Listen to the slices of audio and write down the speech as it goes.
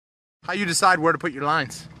How you decide where to put your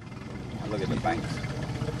lines? I look at the banks.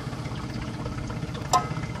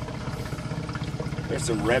 There's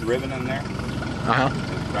some red ribbon in there.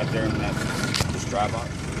 Right there in that this dry box.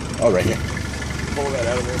 Oh, right here. Pull that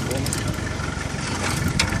out of there for me.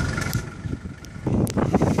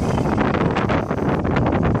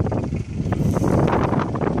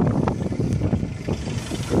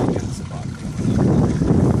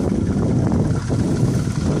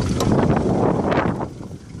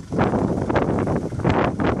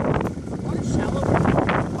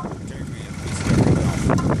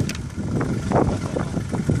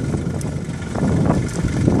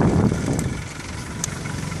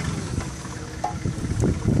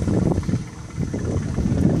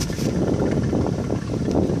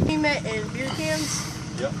 In beer cans?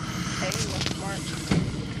 Yep. Okay, that's smart.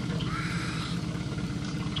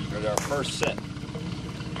 There's our first set.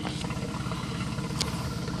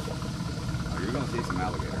 Oh, you're gonna see some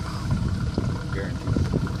alligators. Guaranteed.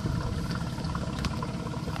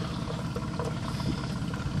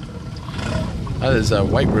 Oh, there's a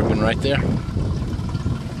white ribbon right there.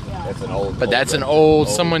 Yeah. That's an old. But that's an old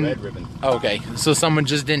someone. Red ribbon. Okay, so someone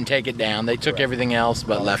just didn't take it down. They took everything else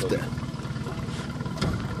but left it.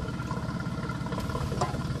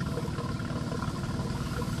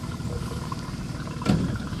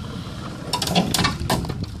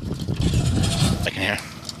 Okay.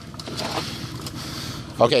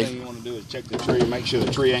 Okay. The thing you want to do is check the tree, make sure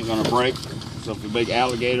the tree ain't going to break. So if a big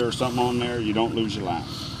alligator or something on there, you don't lose your line.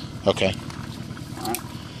 Okay. All right.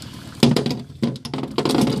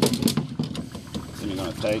 Then you're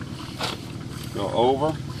going to go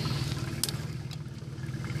over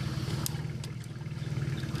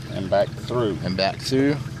and back through. And back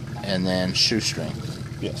through, and then shoestring.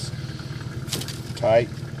 Yes. Tight.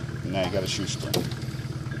 And now you got a shoestring.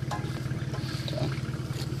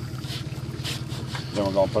 Then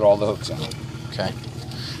we're going to put all the hooks in. Okay.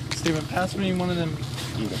 Steven, pass me one of them.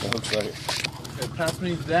 You got the hooks right here. Okay, pass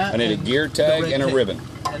me that. I need a gear tag and a ribbon.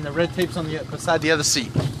 And the red tape's on the Beside the other seat.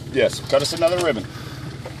 Yes, cut us another ribbon.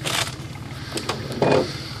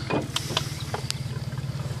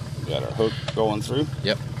 Got our hook going through.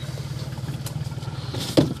 Yep.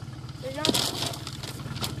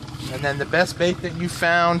 And then the best bait that you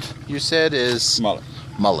found, you said, is Mullet.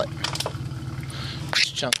 Mullet.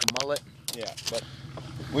 Chunk of mullet. Yeah, but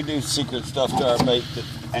we do secret stuff to our bait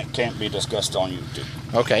that can't be discussed on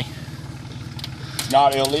YouTube. Okay. It's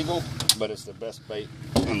not illegal, but it's the best bait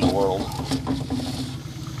in the world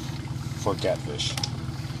for catfish.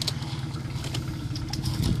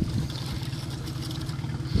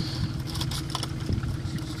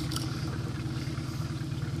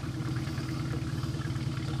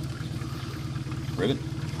 Ribbon.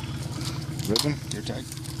 Ribbon. Gear tag.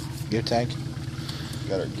 Gear tag.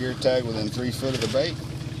 Got our gear tag within 3 foot of the bait.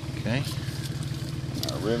 Okay.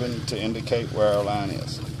 Our ribbon to indicate where our line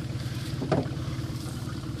is.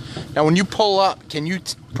 Now, when you pull up, can you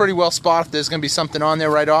pretty well spot if there's going to be something on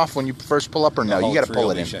there right off when you first pull up, or no? You got to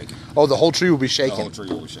pull it in. Shaking. Oh, the whole tree will be shaking. The whole tree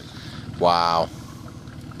will be shaking. Wow.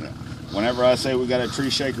 Yeah. Whenever I say we got a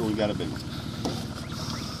tree shaker, we got a big one.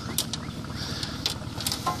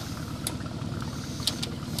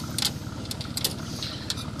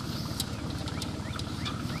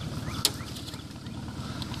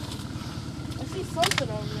 Something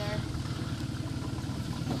over there.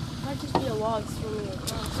 Might just be a log swimming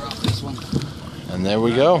across. This one. And there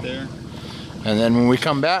we go. There. And then when we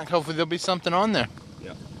come back, hopefully there'll be something on there.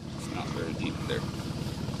 Yeah. It's not very deep there.